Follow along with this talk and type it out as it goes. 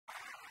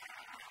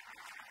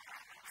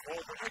For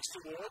the next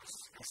awards,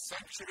 the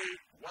Sanctuary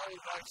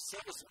Wildlife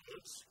Service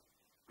Awards,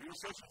 we were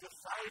searching for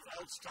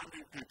 5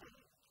 outstanding people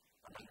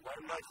among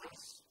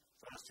wildlifers,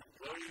 forest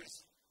employees,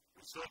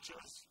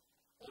 researchers,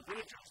 or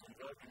villagers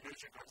involved in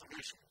nature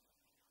conservation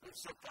who have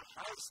set the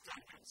highest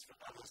standards for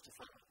others to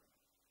follow.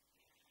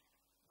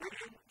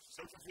 Brilliant,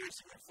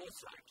 self-effacing, and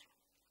foresight,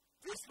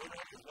 this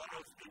winner is one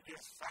of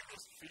India's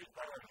finest field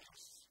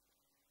biologists.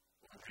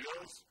 Over the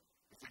years,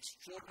 his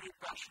extraordinary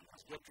passion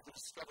has led to the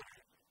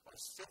discovery of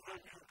several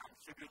new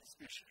amphibian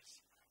species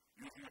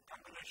using a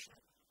combination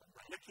of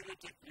molecular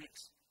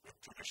techniques with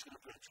traditional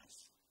approaches.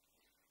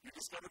 He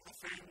discovered the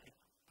famed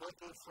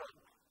purple frog,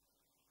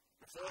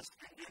 the first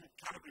Indian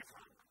canopy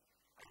frog,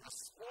 and the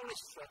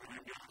smallest frog in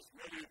India is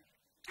merely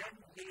 10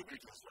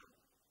 millimeters long.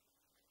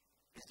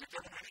 His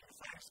determination to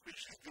find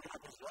species given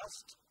up as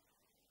lost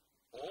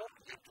or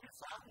yet to be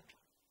found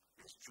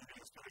is truly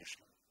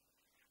inspiration.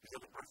 He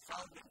had a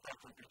profound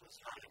impact on people's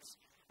lives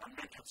and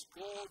made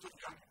scores of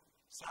young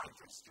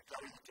scientists to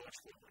carry the torch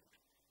forward.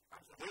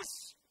 And for this,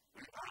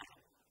 we honor.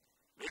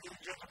 Ladies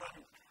and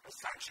gentlemen, the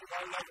Sanctuary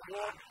Wildlife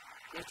Award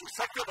goes to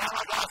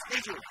Satyabhama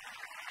Biju.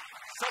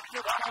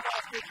 Satyabhama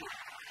Biju.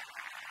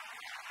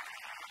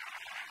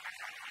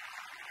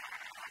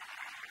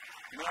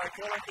 Now, I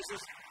call on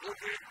Mrs.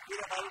 Uti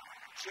Viramal,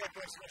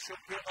 chairperson of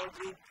Shakti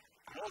Group,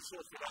 and also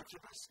a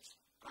philanthropist,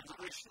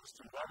 conservationist,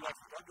 and wildlife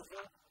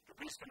photographer, to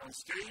please come on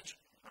stage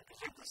and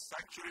present the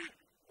Sanctuary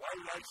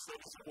Wildlife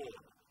Service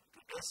Award to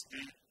S.D.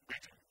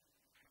 Biju.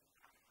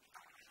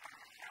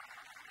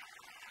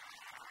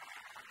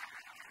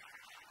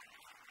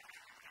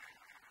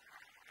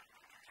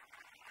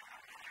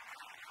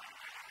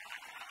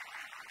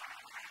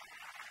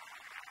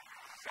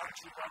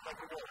 Sanctuary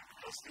Wildlife Award,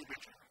 S.D.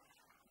 Biju.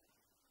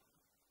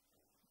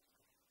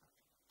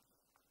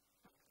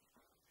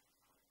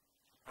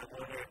 I'm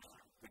honored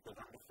with the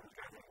wonderful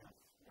gathering of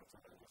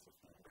representatives of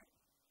Mumbai.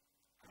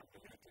 I'm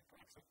delighted to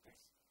accept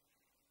this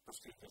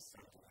prestigious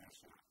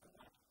international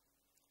award.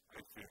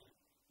 I feel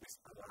this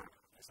award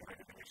is a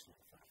recognition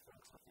for the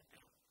folks of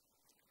India.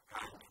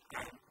 And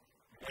I'm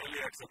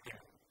merely accepting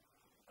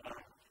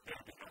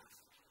their behalf.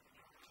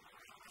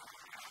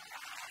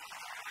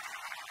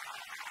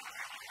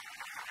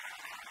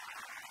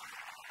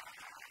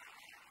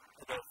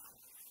 The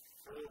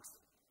folks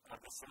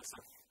are the source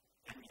of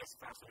endless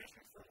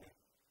fascination for me.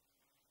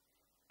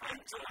 I'm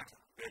glad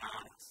there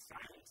are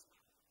signs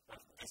of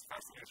this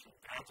fascination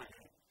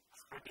gradually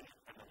spreading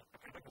among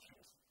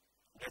academicians,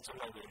 nature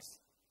lovers,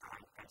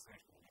 and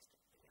conservationists.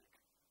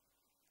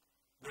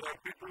 There are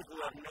people who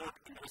are not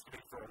interested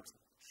in frogs.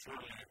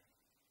 Surely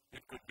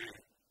it could be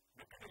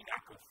because of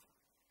lack of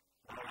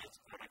knowledge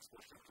or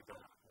exposure to the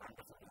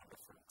wonderful world of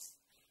frogs.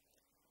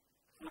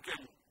 Who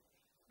can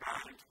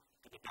bind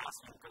to the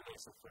dazzling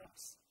colors of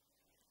frogs?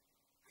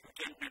 Who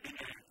can be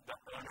denied the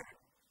honor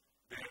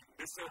they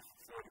deserve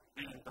for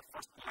being the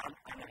first land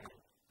animal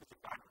with a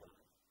backbone?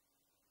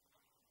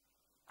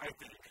 I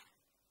think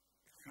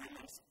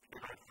humans do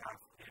not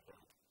have a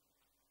bird.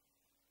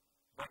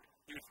 But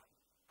if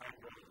I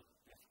have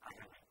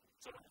a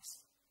choice,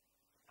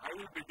 I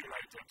will be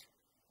delighted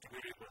to be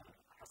able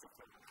as a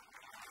friend.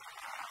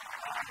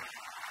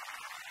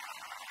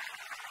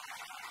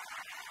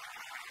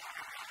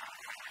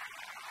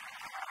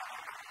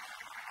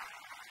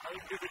 I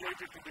will be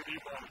delighted to be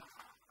reborn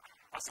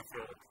as a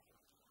bird,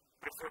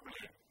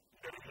 preferably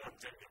the remote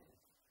jungle,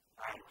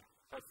 and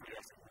hopefully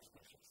as a new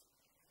species.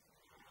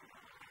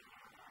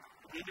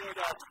 We know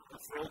that the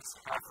frogs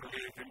have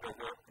lived in the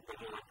world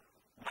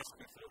much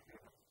before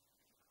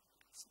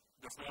humans.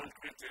 The small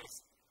creatures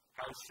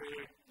have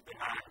shared the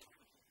land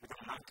with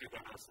the monkey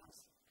dinosaurs.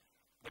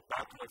 The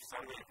battle of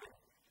survival,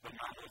 the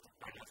mammoth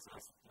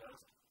dinosaurs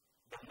lost.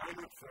 The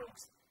minute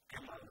frogs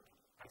came out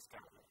and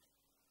scattered.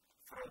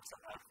 Frogs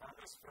are our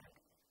father's friend.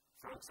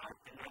 Frogs are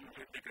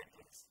enormously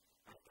decadents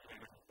and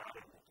even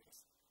parameters.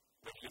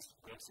 The list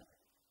goes on.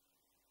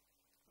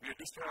 We are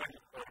destroying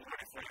or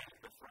modifying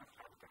the frog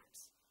habitats.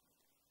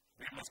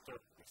 We must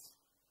stop this.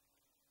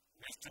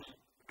 We still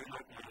do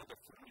not know the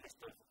full list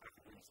of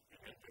evidence in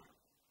India.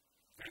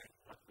 We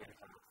work very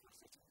hard for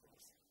such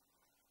things.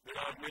 There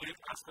are many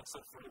aspects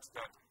of frogs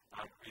that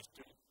are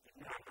still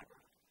ignored.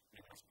 We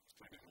must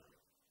study more.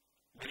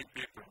 Many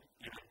people,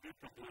 even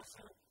people those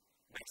who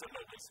nature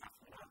lovers, have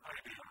no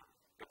idea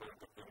about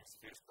the problems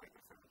faced by the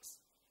frogs.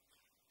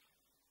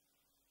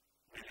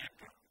 We need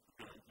to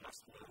do much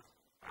more,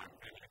 and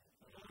we need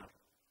more,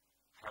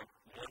 have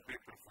more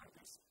people for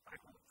this, I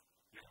hope.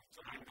 So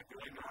I'm the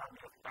growing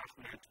army of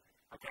passionate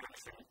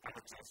academics and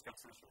amateurs,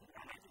 conservation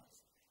managers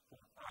who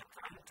are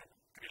trying to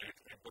create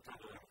a better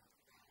world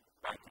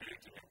by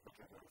creating a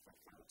better world for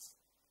frogs.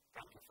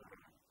 Thank you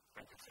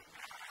so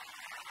much.